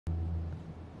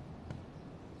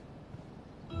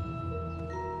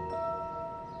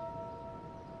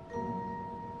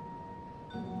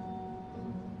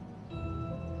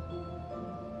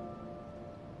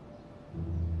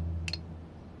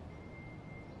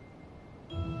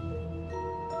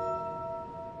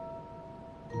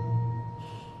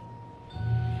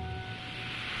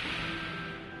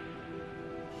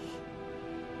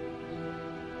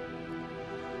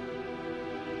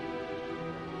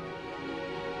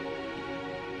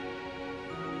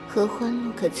合欢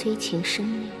路可催情生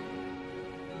恋，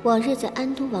往日在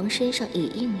安都王身上已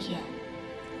应验。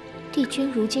帝君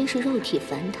如今是肉体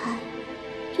凡胎，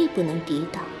亦不能抵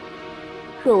挡。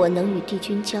若我能与帝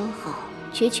君交好，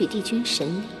攫取帝君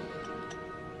神力，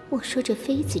我说这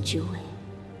妃子之位，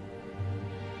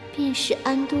便是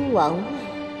安都王位，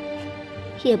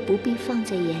也不必放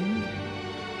在眼里。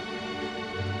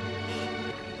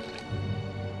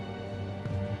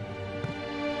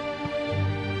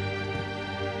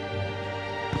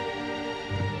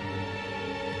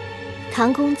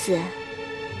唐公子，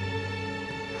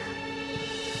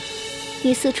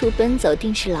你四处奔走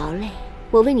定是劳累，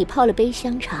我为你泡了杯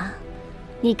香茶，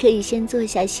你可以先坐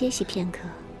下歇息片刻。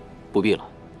不必了，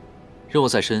任务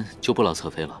在身，就不劳侧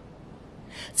妃了。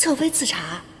侧妃赐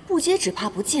茶，不接只怕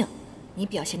不敬。你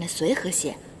表现得随和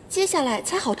些，接下来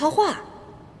才好套话。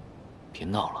别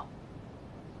闹了。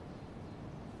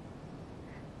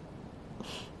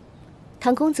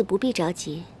唐公子不必着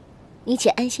急，你且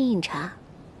安心饮茶，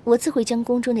我自会将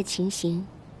宫中的情形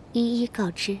一一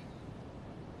告知。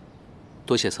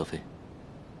多谢侧妃。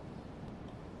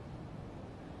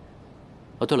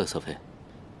哦，对了，侧妃，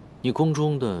你宫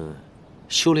中的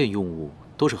修炼用物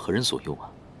都是何人所用啊？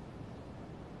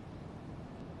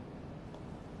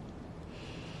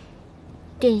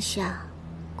殿下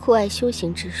酷爱修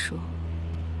行之术，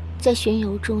在巡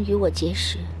游中与我结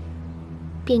识，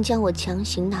便将我强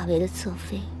行纳为了侧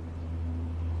妃。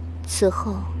此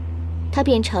后，他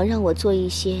便常让我做一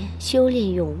些修炼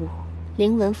用物、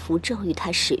灵文符咒与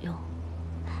他使用。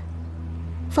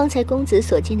方才公子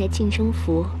所见的净身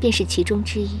符便是其中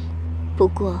之一。不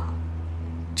过，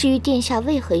至于殿下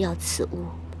为何要此物，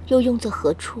又用作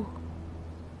何处，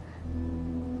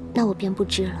那我便不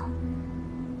知了。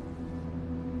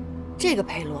这个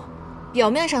裴洛，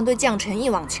表面上对将臣一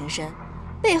往情深，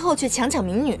背后却强抢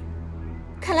民女。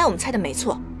看来我们猜的没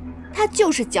错，他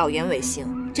就是狡言违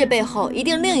行，这背后一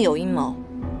定另有阴谋。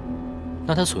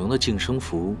那他所用的净身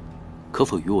符，可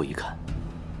否与我一看？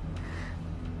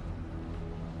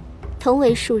同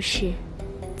为术士，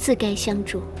自该相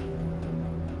助。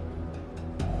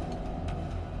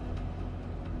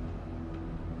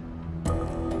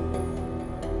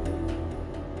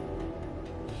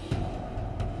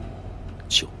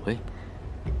9位，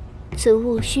此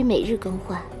物需每日更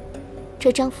换，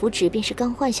这张符纸便是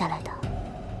刚换下来的。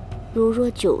如若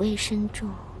9位身中，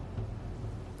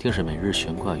定是每日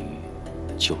悬挂于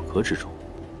9阁之中。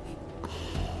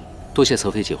多谢侧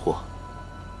妃解惑，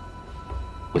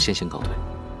我先行告退。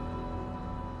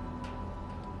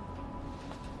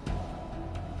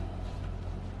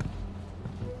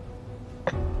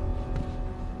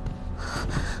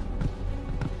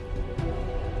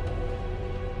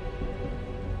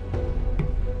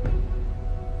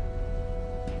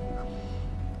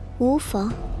无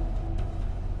妨，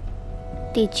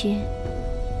帝君，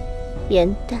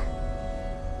颜淡，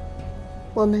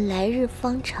我们来日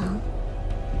方长。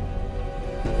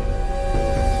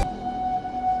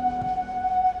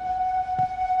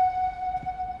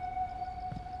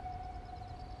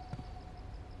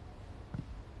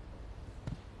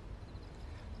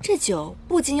这酒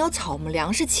不仅有草木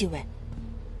粮食气味，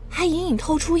还隐隐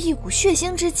透出一股血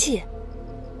腥之气。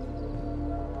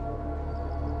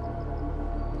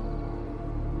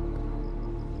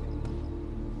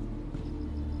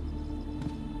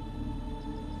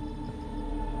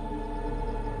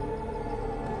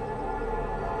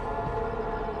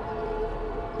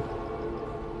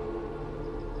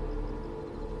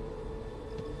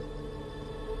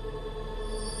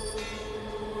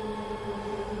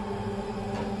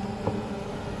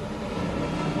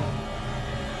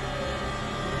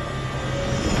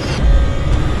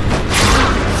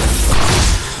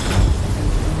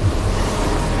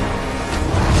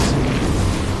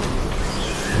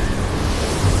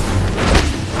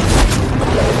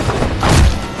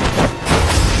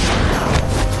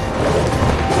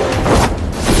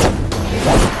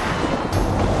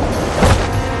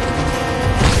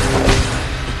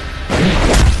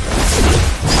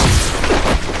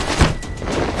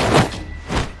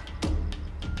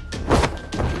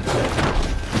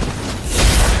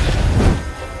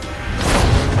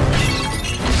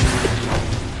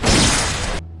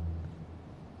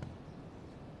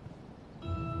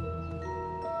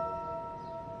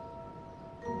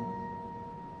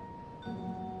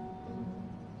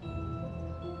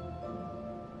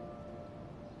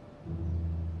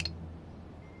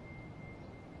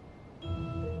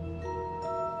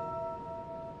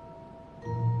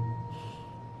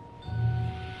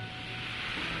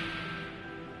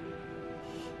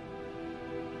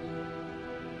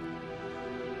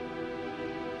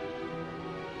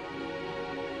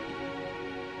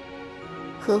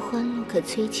合欢露可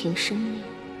催情生命，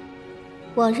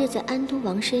往日在安都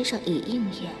王身上已应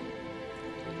验。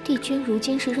帝君如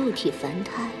今是肉体凡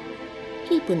胎，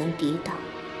亦不能抵挡。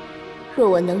若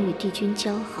我能与帝君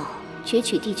交好，攫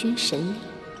取帝君神力，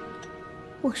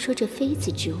我说这妃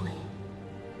子之位，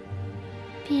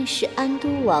便是安都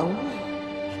王位，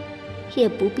也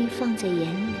不必放在眼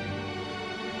里。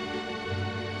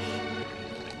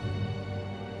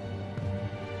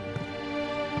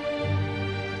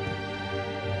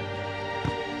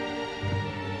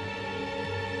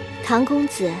唐公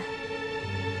子，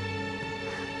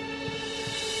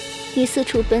你四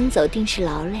处奔走定是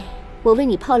劳累，我为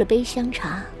你泡了杯香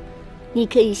茶，你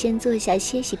可以先坐下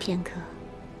歇息片刻。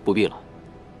不必了，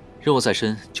任务在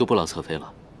身，就不劳侧妃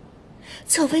了。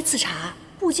侧妃赐茶，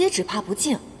不接只怕不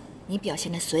敬。你表现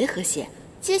得随和些，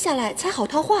接下来才好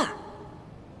套话。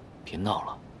别闹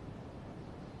了。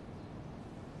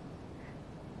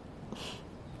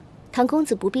唐公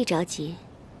子不必着急，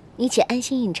你且安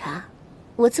心饮茶，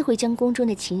我自会将宫中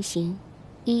的情形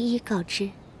一一告知。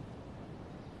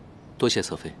多谢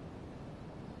侧妃。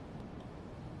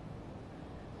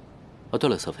啊，对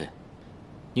了，侧妃，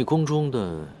你宫中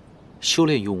的修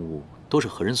炼用物都是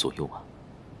何人所用啊？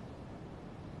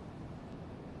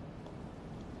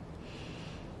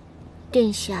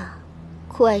殿下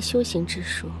酷爱修行之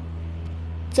术，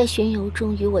在巡游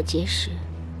中与我结识，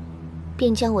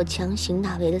便将我强行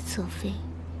纳为了侧妃。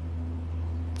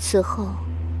此后，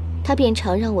他便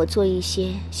常让我做一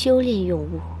些修炼用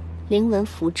物、灵文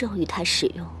符咒与他使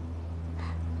用。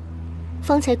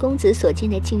方才公子所见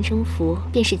的净身符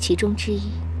便是其中之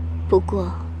一。不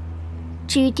过，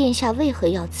至于殿下为何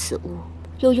要此物，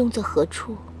又用作何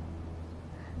处，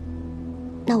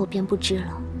那我便不知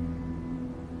了。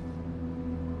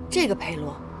这个裴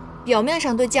洛，表面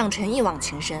上对将臣一往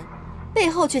情深，背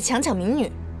后却强抢民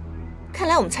女。看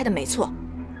来我们猜的没错，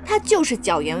他就是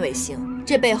狡言违行，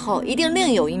这背后一定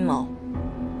另有阴谋。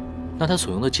那他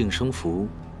所用的净身符，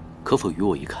可否与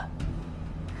我一看？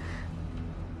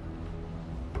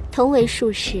同为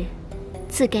术士，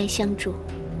自该相助。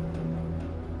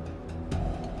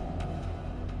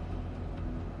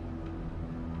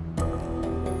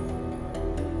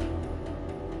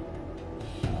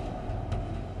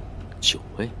9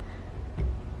位，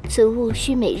此物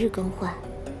需每日更换，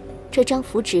这张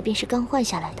符纸便是刚换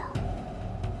下来的。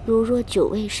如若9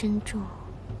位身中，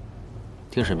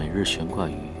定是每日悬挂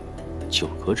于9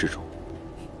阁之中。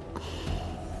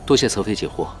多谢侧妃解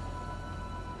惑，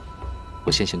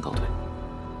我先行告退。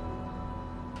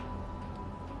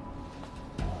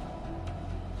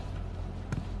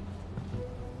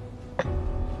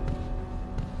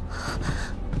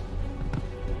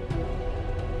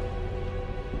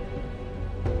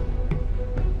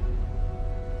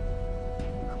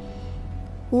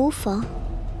无妨，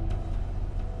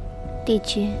帝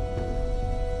君，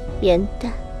颜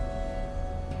淡，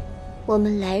我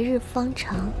们来日方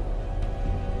长。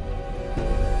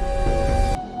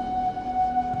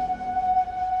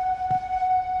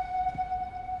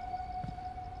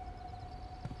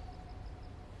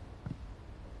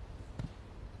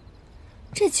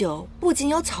这酒不仅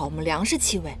有草木粮食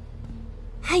气味，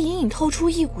还隐隐透出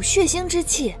一股血腥之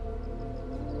气。